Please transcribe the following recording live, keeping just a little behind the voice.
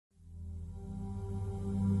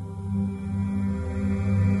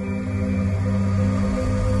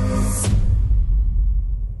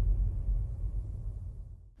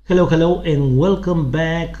Hello and welcome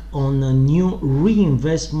back on a new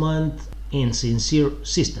reinvestment in Sincere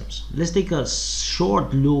Systems. Let's take a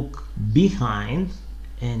short look behind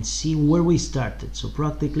and see where we started. So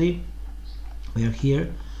practically we are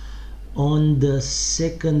here on the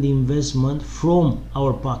second investment from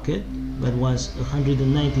our pocket. That was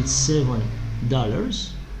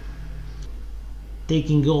 $197.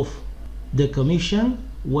 Taking off the commission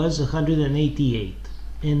was 188,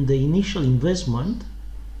 and the initial investment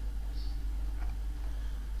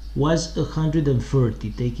was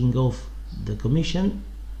 130. Taking off the commission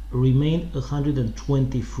remained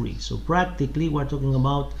 123. So practically we're talking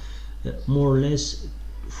about more or less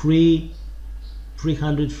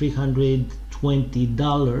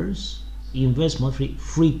 $320 investment,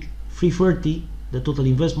 free 30, the total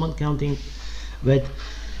investment, counting that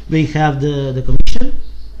they have the commission.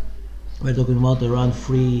 We're talking about around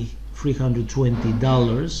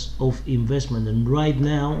 $320 of investment. And right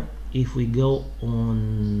now, if we go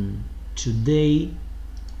on today,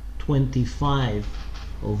 25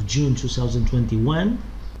 of June 2021,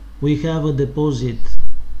 we have a deposit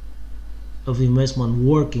of investment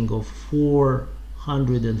working of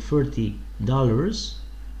 $430,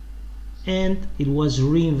 and it was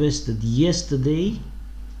reinvested yesterday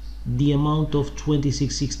the amount of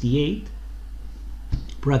 $26.68.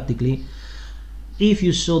 Practically, if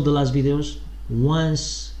you saw the last videos,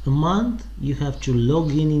 once a month you have to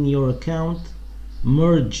log in your account,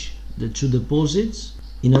 merge the two deposits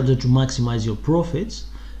in order to maximize your profits,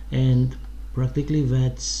 and practically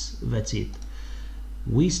that's it.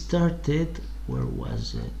 We started, where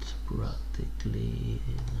was it, practically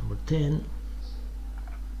number 10.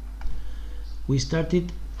 We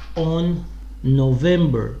started on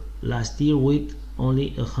November last year with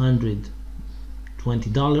only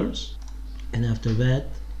 $120, and after that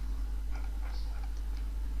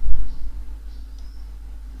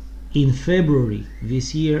in February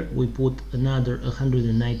this year we put another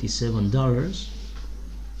 $197,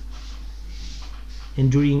 and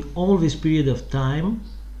during all this period of time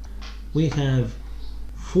we have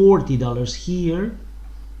 $40 here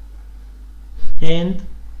and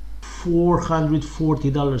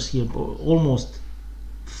 $440 here, almost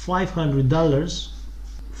 $500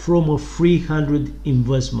 from a $300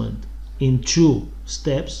 investment in two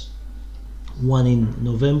steps, one in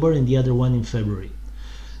November and the other one in February.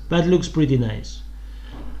 That looks pretty nice.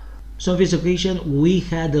 So on this occasion we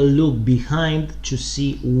had a look behind to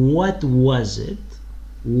see what was it,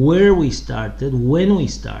 where we started, when we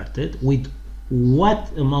started, with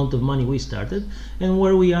what amount of money we started, and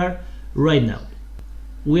where we are right now.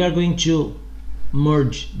 We are going to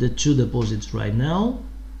merge the two deposits right now,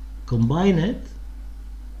 combine it,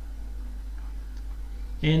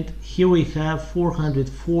 and here we have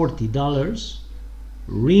 $440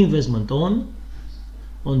 reinvestment on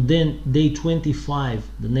then day 25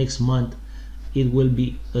 the next month it will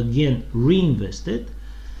be again reinvested.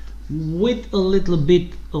 With a little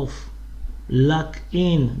bit of luck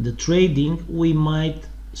in the trading, we might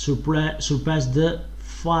surpass the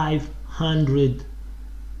 500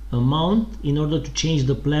 amount in order to change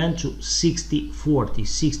the plan to 60-40,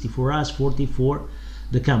 60 for us, 40 for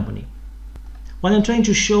the company. What I'm trying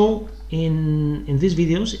to show in these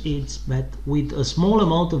videos is that with a small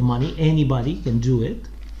amount of money anybody can do it.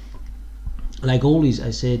 Like always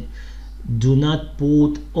I said, do not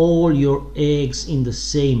put all your eggs in the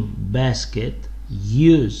same basket.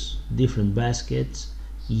 Use different baskets,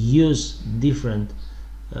 use different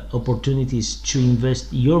opportunities to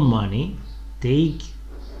invest your money. Take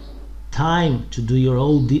time to do your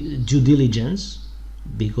own due diligence,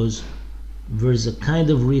 because there's a kind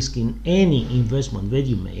of risk in any investment that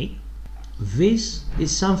you make. This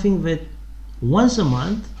is something that once a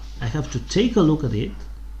month I have to take a look at it.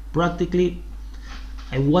 Practically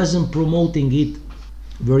I wasn't promoting it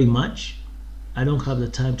very much, I don't have the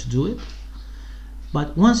time to do it,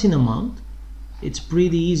 but once in a month it's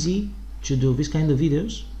pretty easy to do this kind of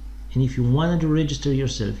videos. And if you wanted to register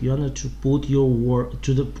yourself, you wanted to put your work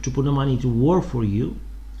to put the money to work for you,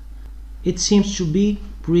 it seems to be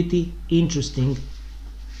pretty interesting,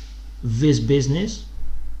 this business,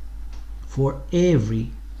 for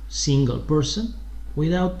every single person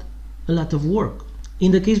without a lot of work.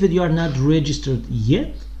 In the case that you are not registered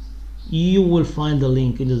yet, you will find the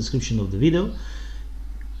link in the description of the video.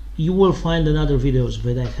 You will find another videos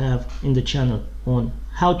that I have in the channel on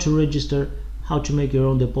how to register, how to make your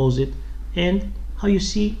own deposit, and how you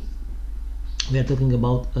see we are talking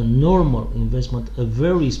about a normal investment, a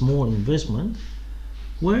very small investment,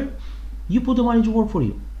 where you put the money to work for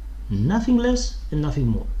you, nothing less and nothing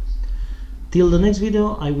more. Till the next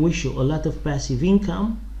video, I wish you a lot of passive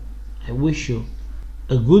income. I wish you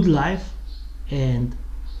a good life, and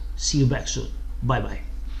see you back soon. Bye bye.